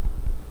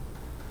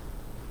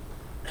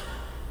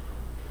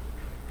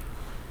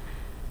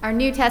Our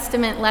New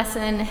Testament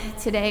lesson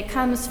today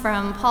comes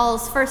from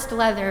Paul's first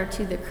letter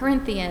to the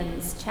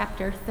Corinthians,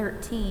 chapter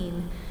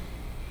 13.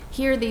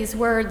 Hear these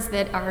words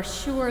that are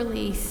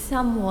surely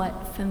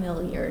somewhat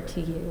familiar to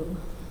you.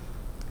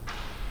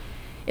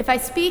 If I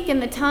speak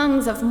in the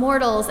tongues of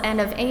mortals and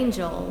of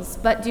angels,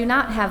 but do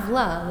not have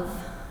love,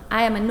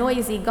 I am a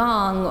noisy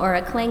gong or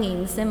a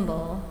clanging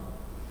cymbal.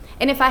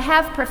 And if I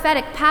have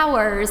prophetic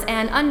powers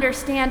and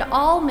understand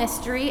all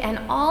mystery and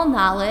all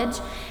knowledge,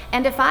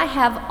 and if I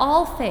have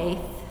all faith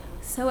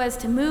so as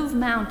to move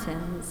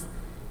mountains,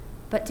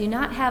 but do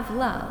not have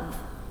love,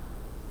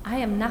 I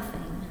am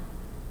nothing.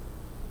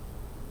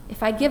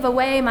 If I give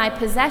away my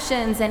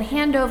possessions and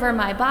hand over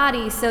my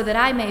body so that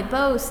I may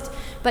boast,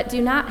 but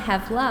do not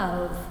have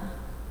love,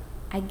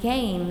 I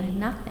gain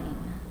nothing.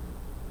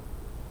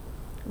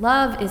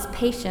 Love is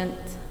patient.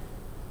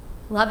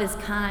 Love is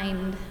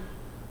kind.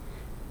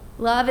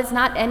 Love is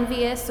not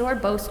envious or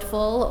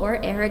boastful or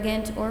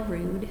arrogant or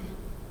rude.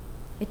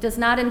 It does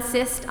not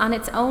insist on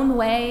its own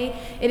way.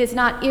 It is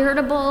not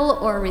irritable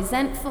or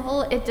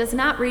resentful. It does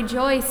not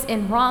rejoice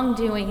in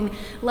wrongdoing.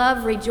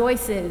 Love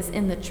rejoices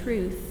in the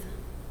truth.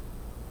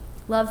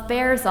 Love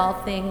bears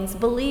all things,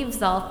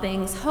 believes all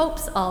things,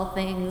 hopes all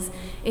things,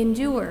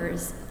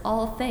 endures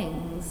all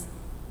things.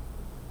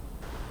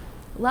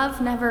 Love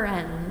never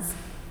ends.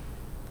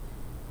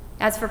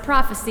 As for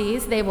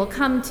prophecies, they will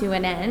come to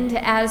an end.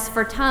 As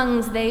for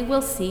tongues, they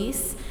will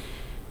cease.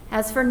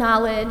 As for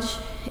knowledge,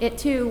 it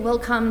too will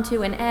come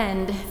to an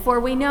end. For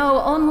we know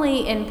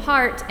only in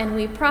part, and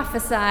we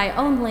prophesy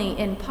only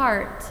in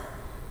part.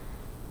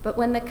 But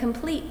when the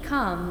complete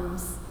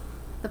comes,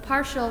 the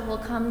partial will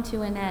come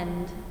to an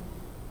end.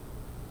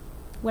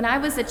 When I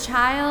was a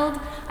child,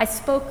 I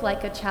spoke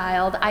like a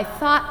child. I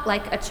thought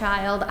like a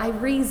child. I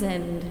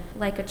reasoned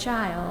like a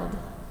child.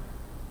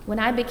 When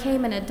I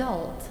became an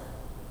adult,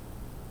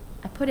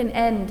 I put an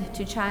end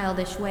to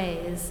childish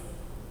ways.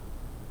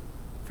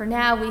 For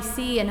now we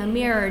see in a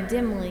mirror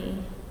dimly,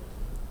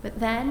 but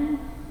then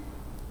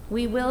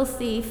we will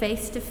see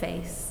face to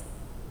face.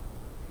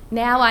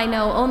 Now I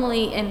know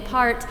only in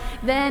part,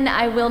 then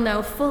I will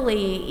know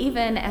fully,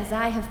 even as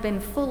I have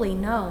been fully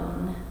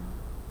known.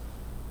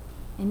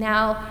 And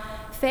now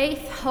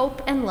faith,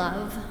 hope, and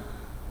love,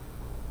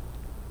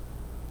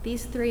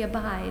 these three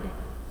abide,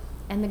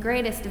 and the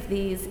greatest of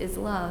these is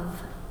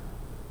love.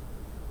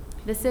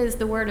 This is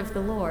the word of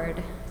the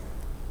Lord.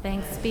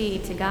 Thanks be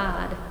to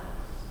God.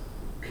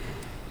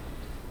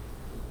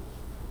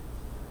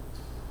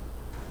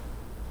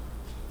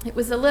 It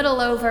was a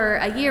little over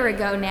a year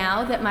ago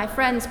now that my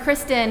friends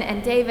Kristen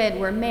and David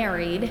were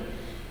married.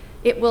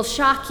 It will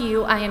shock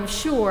you, I am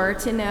sure,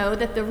 to know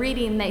that the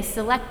reading they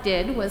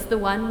selected was the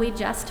one we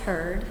just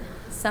heard,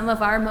 some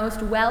of our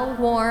most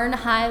well-worn,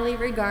 highly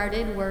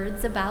regarded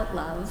words about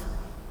love.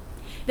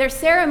 Their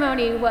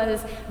ceremony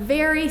was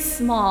very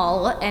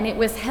small, and it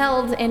was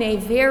held in a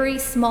very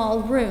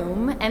small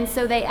room, and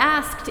so they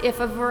asked if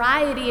a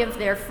variety of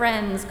their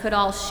friends could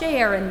all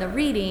share in the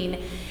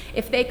reading,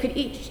 if they could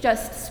each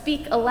just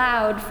speak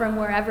aloud from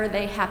wherever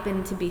they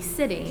happened to be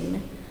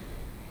sitting.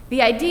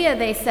 The idea,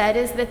 they said,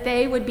 is that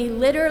they would be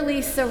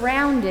literally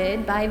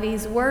surrounded by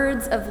these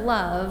words of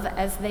love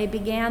as they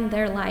began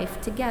their life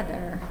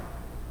together.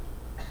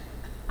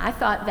 I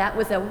thought that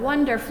was a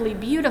wonderfully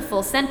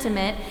beautiful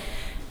sentiment,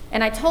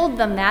 and I told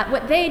them that.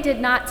 What they did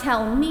not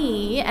tell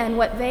me, and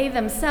what they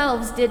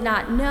themselves did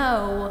not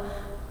know,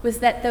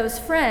 was that those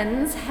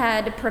friends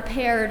had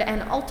prepared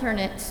an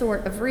alternate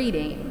sort of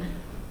reading.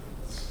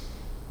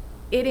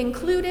 It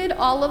included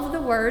all of the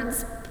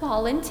words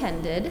Paul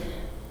intended,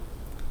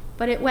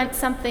 but it went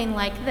something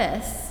like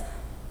this.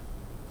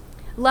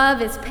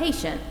 Love is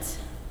patient,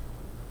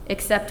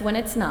 except when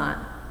it's not.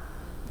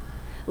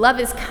 Love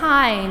is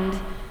kind,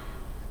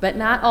 but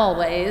not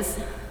always.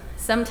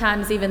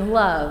 Sometimes even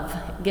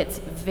love gets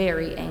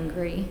very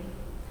angry.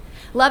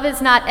 Love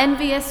is not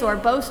envious or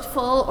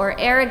boastful or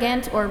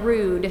arrogant or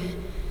rude,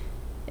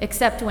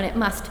 except when it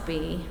must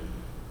be.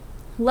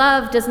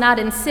 Love does not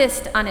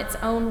insist on its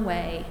own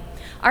way.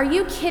 Are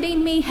you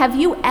kidding me? Have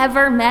you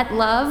ever met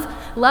love?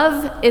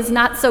 Love is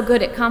not so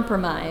good at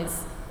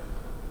compromise.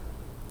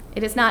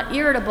 It is not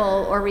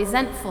irritable or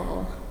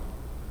resentful,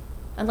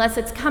 unless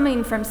it's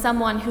coming from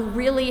someone who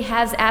really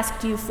has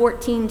asked you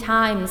 14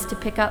 times to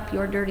pick up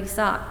your dirty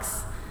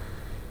socks.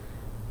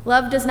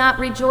 Love does not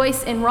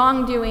rejoice in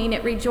wrongdoing,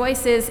 it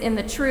rejoices in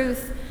the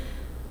truth.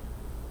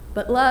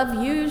 But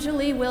love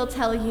usually will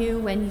tell you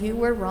when you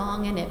were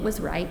wrong and it was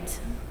right.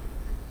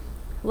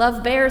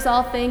 Love bears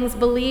all things,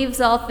 believes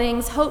all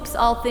things, hopes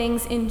all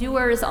things,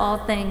 endures all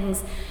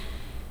things.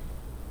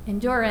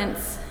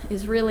 Endurance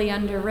is really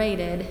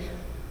underrated.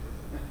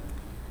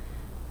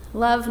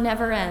 Love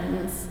never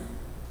ends.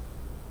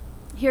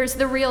 Here's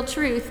the real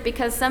truth,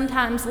 because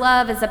sometimes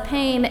love is a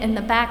pain in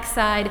the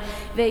backside.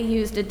 They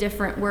used a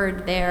different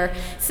word there.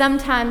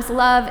 Sometimes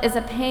love is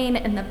a pain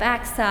in the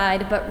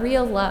backside, but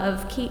real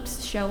love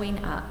keeps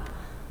showing up.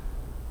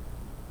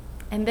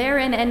 And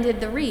therein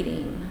ended the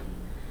reading.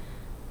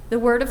 The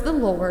word of the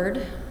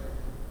Lord,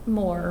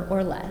 more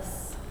or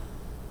less.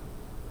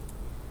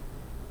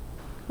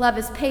 Love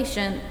is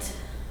patient,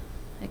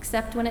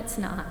 except when it's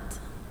not.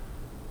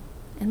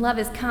 And love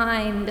is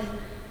kind,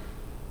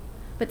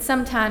 but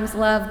sometimes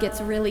love gets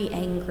really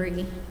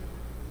angry.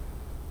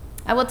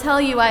 I will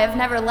tell you, I have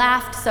never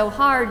laughed so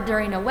hard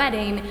during a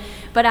wedding,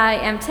 but I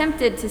am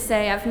tempted to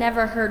say I've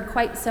never heard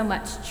quite so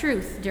much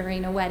truth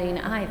during a wedding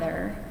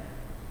either.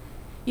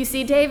 You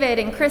see, David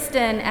and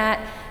Kristen, at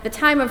the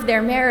time of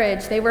their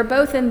marriage, they were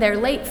both in their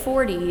late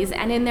 40s,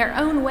 and in their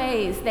own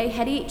ways, they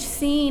had each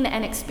seen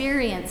and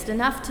experienced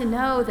enough to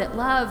know that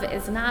love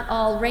is not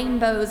all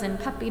rainbows and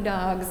puppy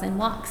dogs and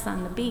walks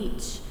on the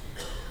beach.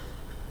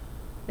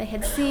 They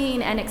had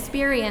seen and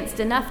experienced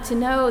enough to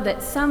know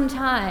that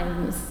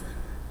sometimes,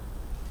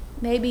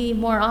 maybe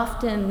more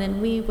often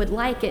than we would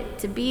like it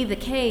to be the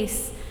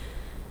case,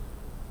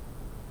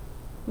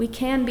 we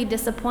can be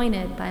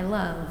disappointed by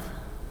love.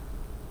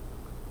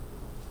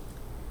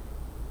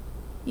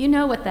 You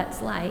know what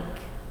that's like,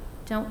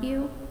 don't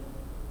you?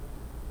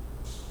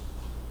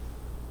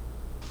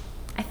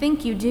 I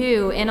think you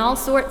do, in all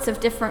sorts of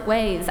different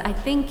ways. I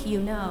think you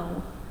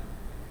know.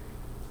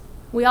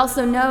 We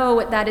also know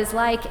what that is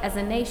like as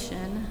a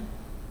nation.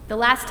 The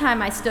last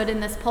time I stood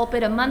in this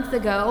pulpit a month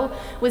ago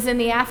was in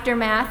the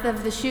aftermath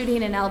of the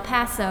shooting in El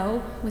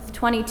Paso, with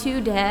 22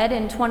 dead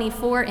and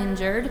 24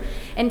 injured.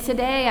 And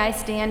today I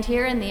stand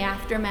here in the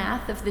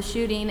aftermath of the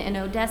shooting in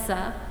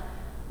Odessa,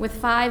 with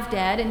 5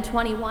 dead and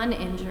 21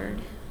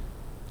 injured,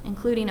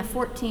 including a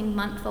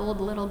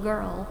 14-month-old little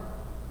girl.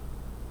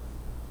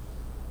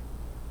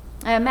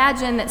 I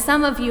imagine that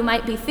some of you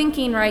might be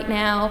thinking right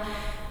now,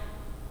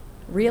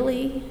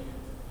 really?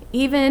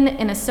 Even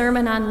in a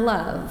sermon on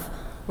love,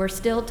 we're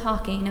still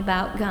talking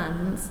about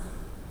guns.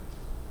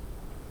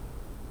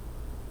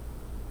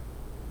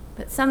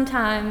 But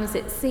sometimes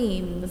it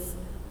seems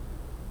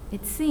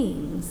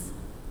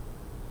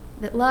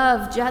that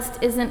love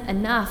just isn't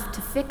enough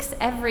to fix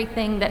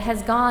everything that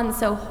has gone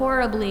so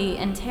horribly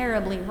and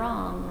terribly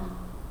wrong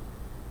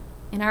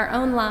in our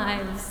own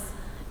lives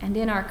and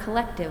in our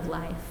collective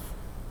life.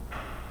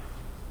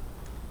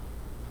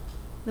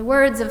 The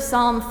words of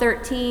Psalm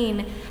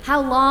 13,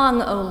 "How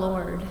long, O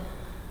Lord,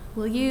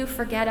 will you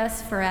forget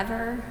us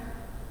forever?"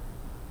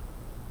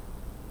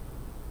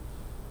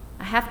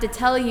 I have to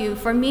tell you,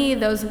 for me,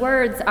 those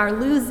words are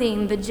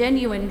losing the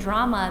genuine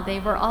drama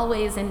they were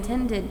always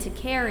intended to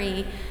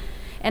carry.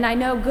 And I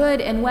know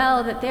good and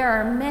well that there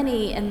are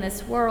many in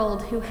this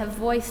world who have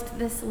voiced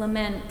this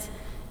lament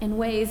in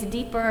ways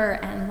deeper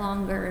and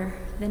longer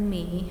than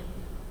me.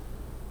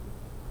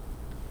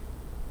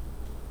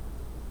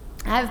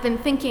 I've been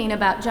thinking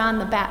about John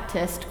the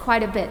Baptist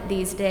quite a bit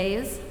these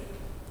days.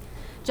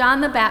 John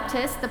the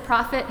Baptist, the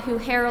prophet who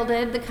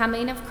heralded the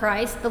coming of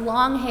Christ, the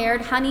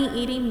long-haired,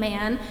 honey-eating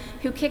man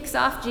who kicks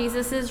off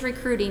Jesus'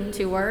 recruiting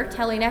tour,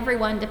 telling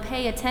everyone to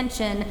pay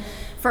attention.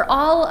 For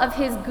all of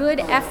his good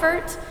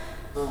effort,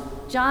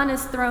 John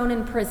is thrown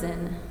in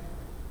prison.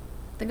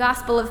 The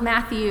Gospel of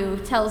Matthew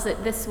tells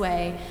it this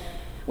way: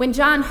 when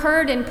John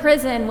heard in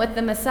prison what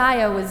the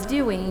Messiah was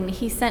doing,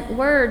 he sent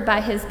word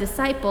by his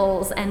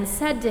disciples and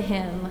said to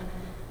him,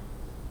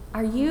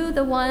 "Are you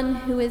the one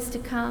who is to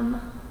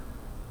come?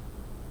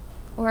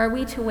 Or are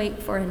we to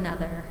wait for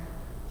another?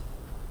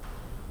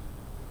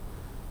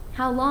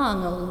 How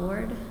long, O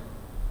Lord?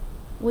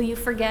 Will you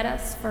forget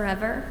us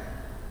forever?"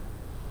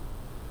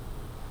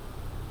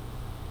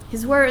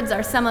 His words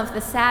are some of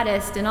the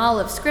saddest in all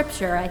of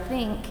Scripture, I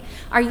think.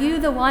 Are you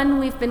the one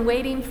we've been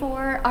waiting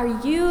for? Are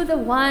you the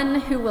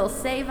one who will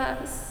save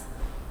us?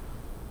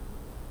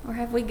 Or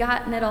have we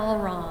gotten it all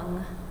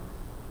wrong?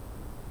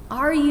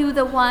 Are you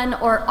the one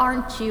or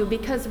aren't you?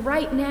 Because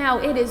right now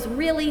it is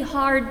really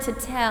hard to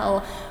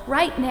tell.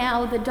 Right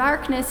now the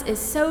darkness is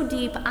so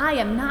deep I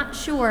am not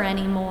sure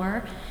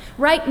anymore.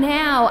 Right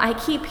now I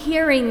keep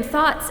hearing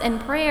thoughts and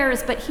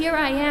prayers, but here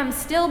I am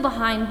still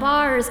behind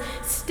bars,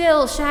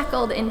 still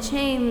shackled in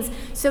chains.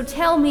 So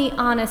tell me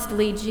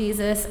honestly,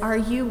 Jesus, are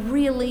you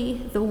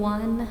really the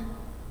one?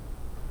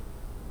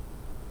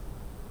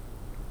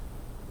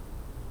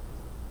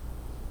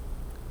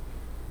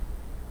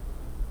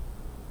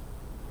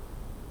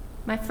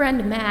 My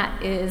friend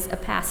Matt is a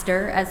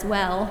pastor as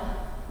well.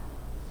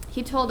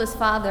 He told his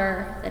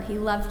father that he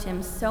loved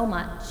him so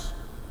much.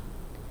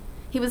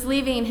 He was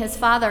leaving his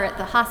father at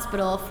the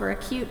hospital for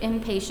acute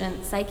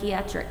inpatient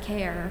psychiatric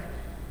care.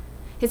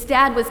 His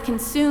dad was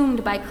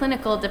consumed by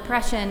clinical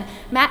depression.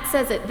 Matt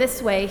says it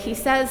this way. He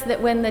says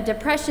that when the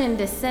depression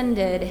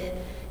descended,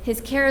 his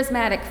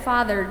charismatic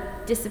father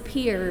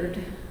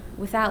disappeared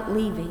without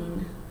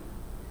leaving.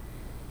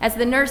 As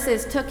the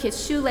nurses took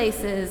his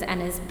shoelaces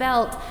and his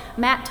belt,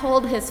 Matt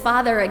told his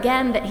father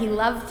again that he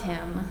loved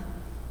him.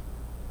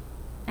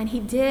 And he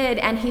did,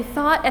 and he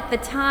thought at the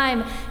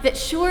time that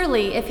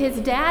surely if his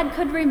dad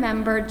could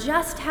remember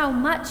just how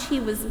much he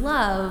was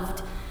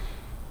loved,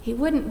 he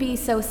wouldn't be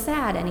so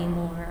sad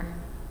anymore.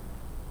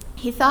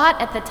 He thought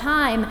at the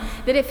time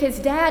that if his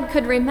dad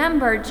could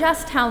remember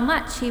just how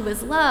much he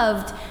was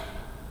loved,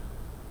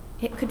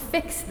 it could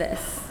fix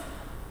this.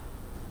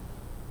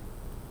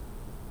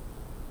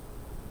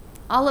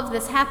 All of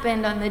this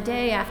happened on the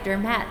day after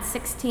Matt's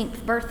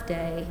 16th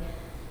birthday.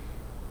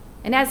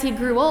 And as he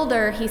grew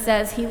older, he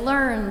says he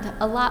learned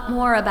a lot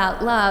more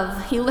about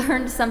love. He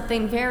learned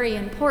something very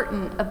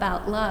important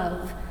about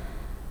love.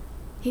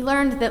 He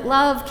learned that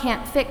love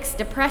can't fix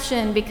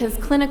depression because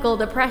clinical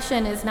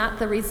depression is not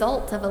the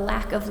result of a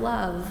lack of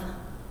love.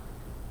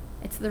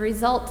 It's the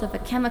result of a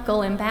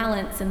chemical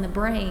imbalance in the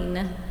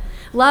brain.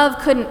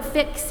 Love couldn't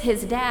fix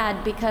his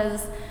dad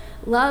because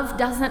love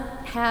doesn't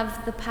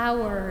have the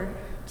power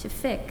to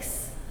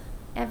fix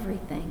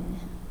everything.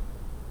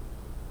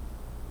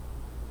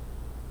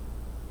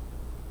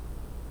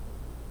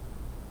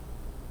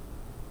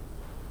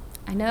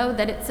 I know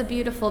that it's a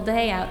beautiful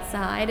day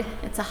outside.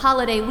 It's a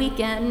holiday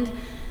weekend.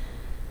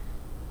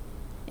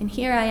 And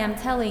here I am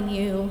telling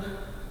you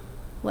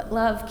what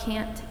love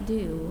can't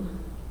do.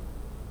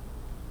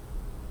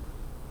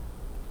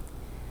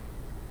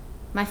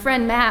 My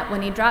friend Matt,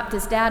 when he dropped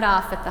his dad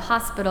off at the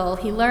hospital,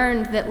 he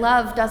learned that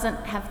love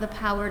doesn't have the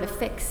power to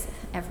fix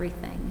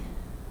everything.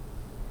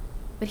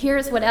 But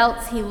here's what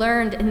else he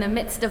learned in the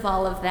midst of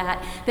all of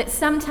that, that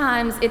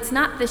sometimes it's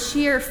not the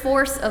sheer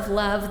force of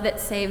love that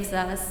saves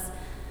us,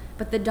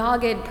 but the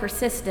dogged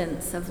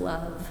persistence of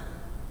love.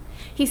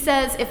 He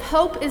says, if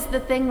hope is the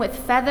thing with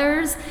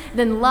feathers,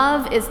 then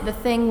love is the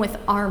thing with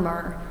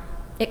armor.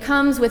 It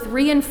comes with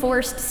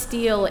reinforced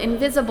steel,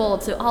 invisible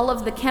to all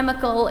of the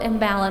chemical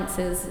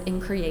imbalances in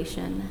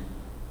creation.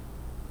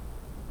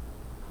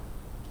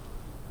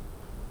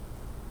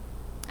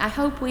 I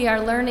hope we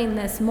are learning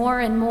this more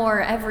and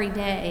more every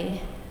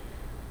day,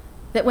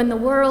 that when the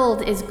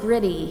world is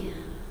gritty,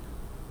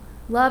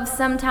 love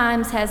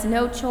sometimes has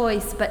no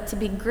choice but to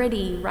be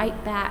gritty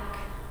right back.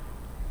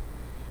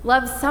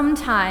 Love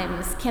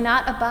sometimes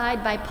cannot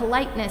abide by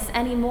politeness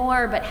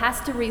anymore, but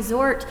has to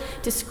resort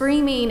to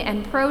screaming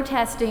and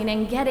protesting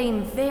and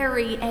getting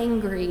very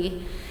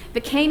angry.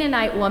 The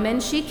Canaanite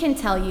woman, she can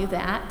tell you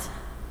that.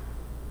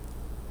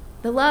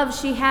 The love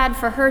she had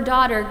for her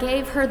daughter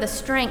gave her the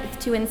strength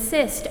to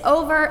insist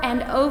over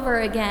and over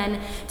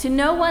again to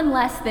no one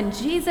less than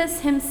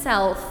Jesus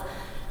himself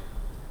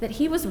that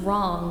he was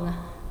wrong.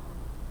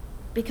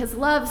 Because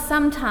love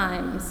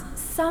sometimes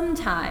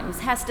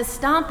has to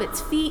stomp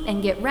its feet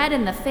and get red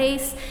in the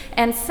face,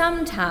 and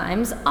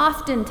sometimes,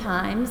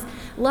 oftentimes,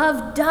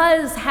 love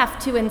does have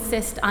to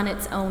insist on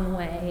its own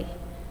way.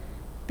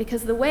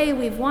 Because the way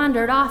we've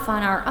wandered off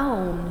on our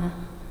own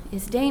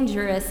is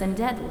dangerous and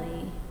deadly.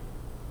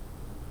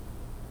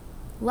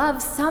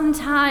 Love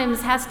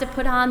sometimes has to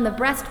put on the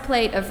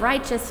breastplate of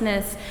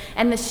righteousness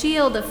and the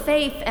shield of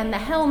faith and the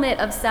helmet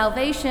of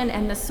salvation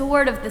and the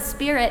sword of the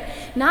Spirit,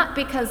 not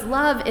because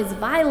love is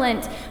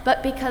violent,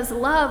 but because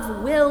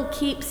love will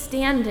keep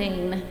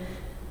standing,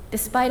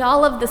 despite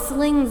all of the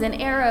slings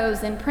and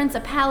arrows and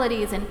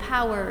principalities and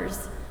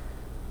powers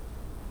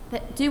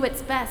that do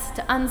its best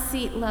to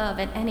unseat love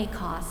at any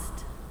cost.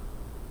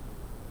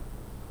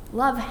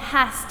 Love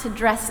has to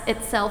dress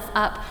itself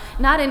up,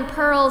 not in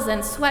pearls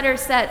and sweater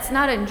sets,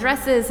 not in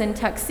dresses and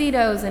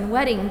tuxedos and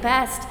wedding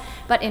best,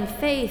 but in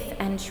faith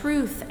and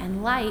truth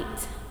and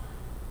light.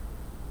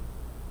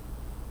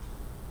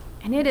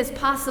 And it is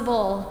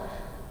possible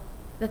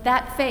that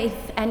that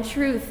faith and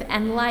truth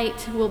and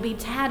light will be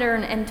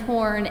tattered and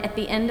torn at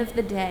the end of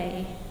the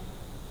day.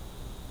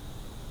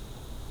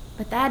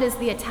 But that is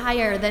the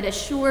attire that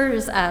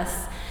assures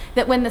us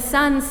that when the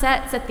sun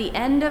sets at the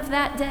end of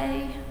that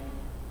day,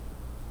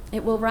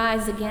 it will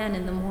rise again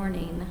in the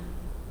morning.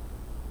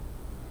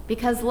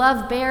 Because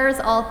love bears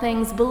all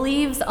things,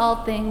 believes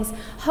all things,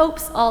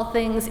 hopes all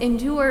things,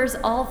 endures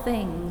all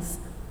things.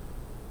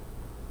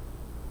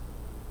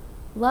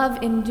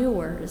 Love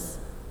endures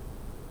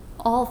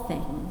all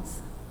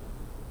things.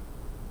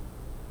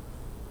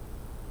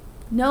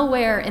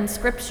 Nowhere in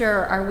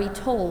Scripture are we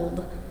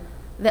told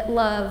that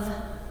love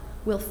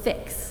will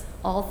fix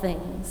all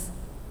things.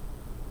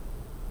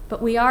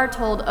 But we are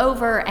told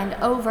over and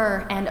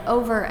over and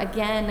over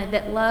again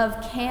that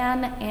love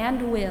can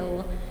and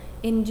will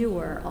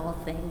endure all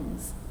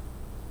things.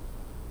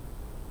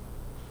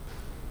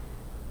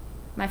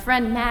 My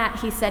friend Matt,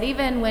 he said,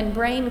 even when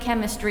brain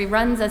chemistry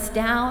runs us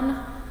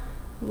down,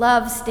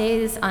 love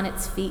stays on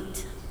its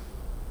feet.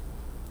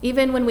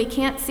 Even when we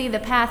can't see the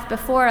path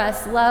before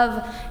us,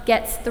 love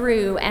gets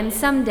through. And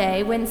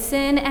someday, when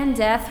sin and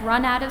death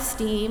run out of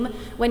steam,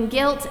 when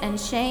guilt and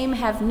shame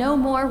have no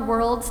more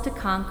worlds to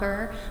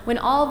conquer, when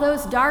all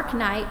those dark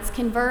nights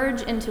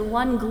converge into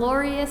one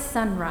glorious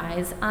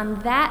sunrise, on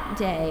that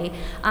day,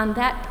 on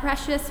that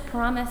precious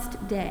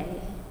promised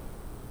day,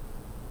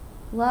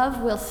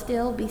 love will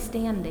still be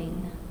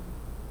standing.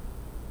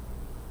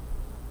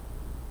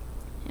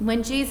 And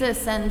when Jesus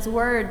sends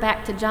word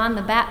back to John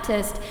the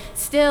Baptist,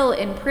 still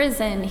in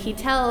prison, he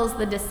tells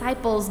the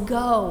disciples,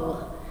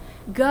 go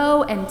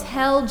and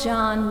tell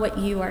John what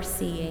you are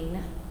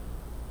seeing.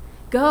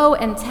 Go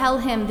and tell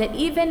him that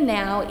even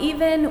now,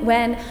 even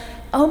when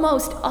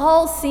almost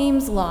all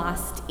seems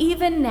lost,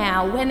 even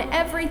now, when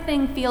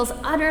everything feels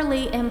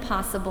utterly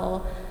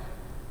impossible,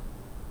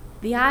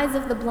 the eyes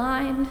of the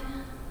blind,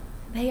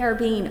 they are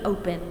being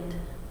opened.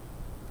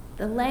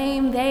 The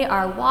lame, they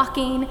are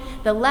walking.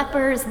 The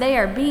lepers, they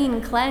are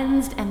being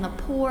cleansed. And the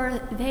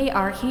poor, they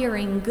are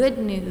hearing good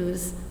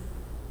news.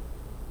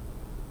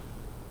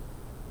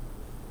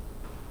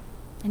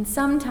 And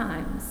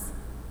sometimes,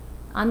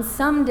 on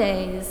some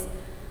days,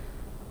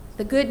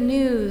 the good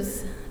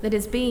news that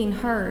is being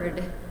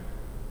heard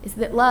is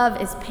that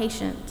love is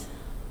patient,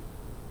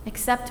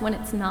 except when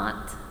it's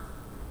not.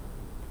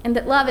 And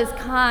that love is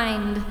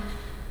kind,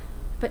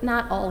 but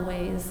not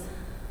always.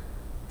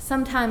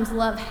 Sometimes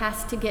love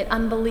has to get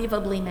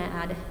unbelievably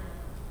mad.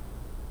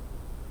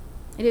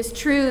 It is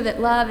true that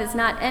love is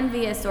not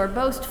envious or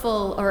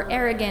boastful or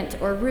arrogant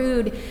or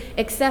rude,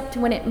 except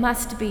when it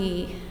must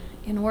be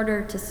in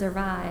order to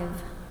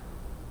survive.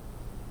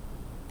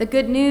 The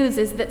good news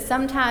is that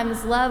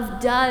sometimes love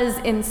does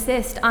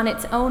insist on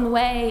its own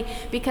way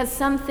because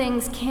some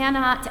things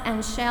cannot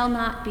and shall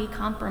not be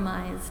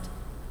compromised.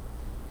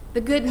 The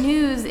good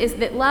news is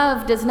that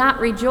love does not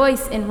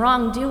rejoice in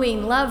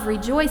wrongdoing. Love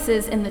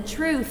rejoices in the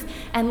truth,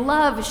 and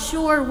love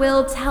sure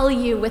will tell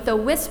you with a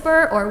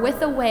whisper or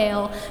with a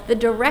wail the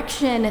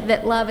direction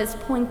that love is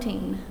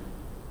pointing.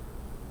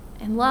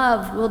 And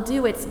love will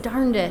do its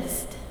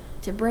darndest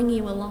to bring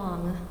you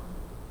along.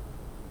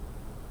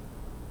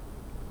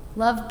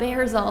 Love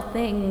bears all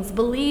things,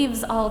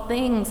 believes all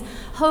things,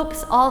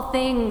 hopes all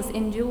things,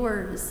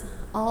 endures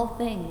all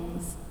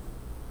things.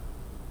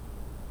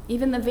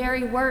 Even the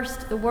very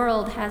worst the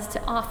world has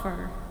to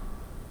offer.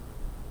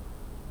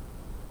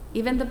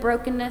 Even the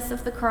brokenness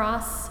of the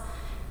cross,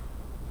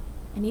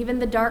 and even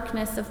the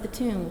darkness of the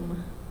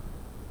tomb.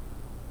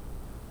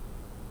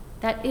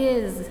 That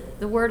is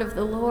the word of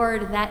the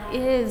Lord. That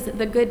is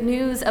the good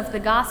news of the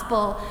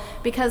gospel,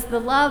 because the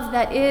love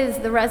that is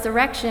the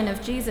resurrection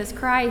of Jesus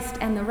Christ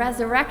and the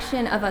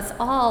resurrection of us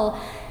all,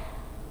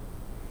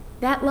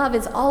 that love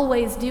is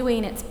always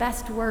doing its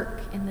best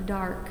work in the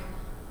dark.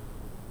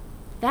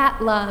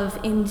 That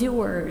love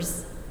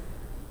endures.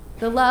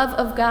 The love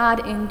of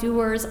God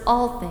endures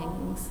all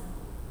things.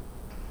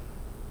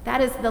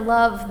 That is the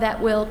love that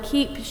will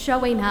keep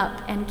showing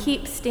up and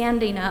keep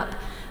standing up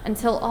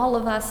until all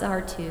of us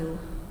are too.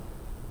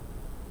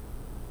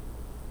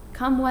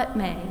 Come what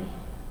may,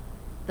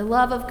 the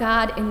love of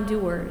God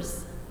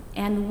endures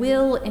and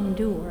will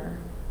endure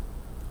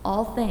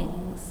all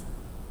things.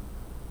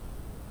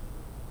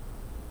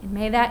 And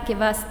may that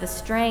give us the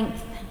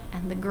strength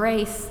and the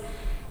grace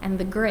and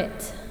the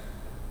grit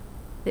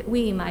that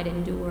we might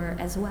endure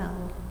as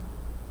well.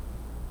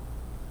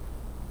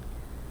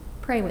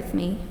 Pray with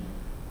me.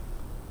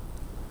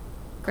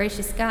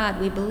 Gracious God,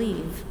 we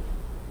believe.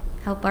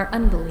 Help our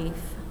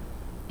unbelief.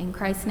 In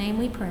Christ's name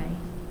we pray.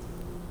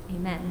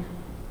 Amen.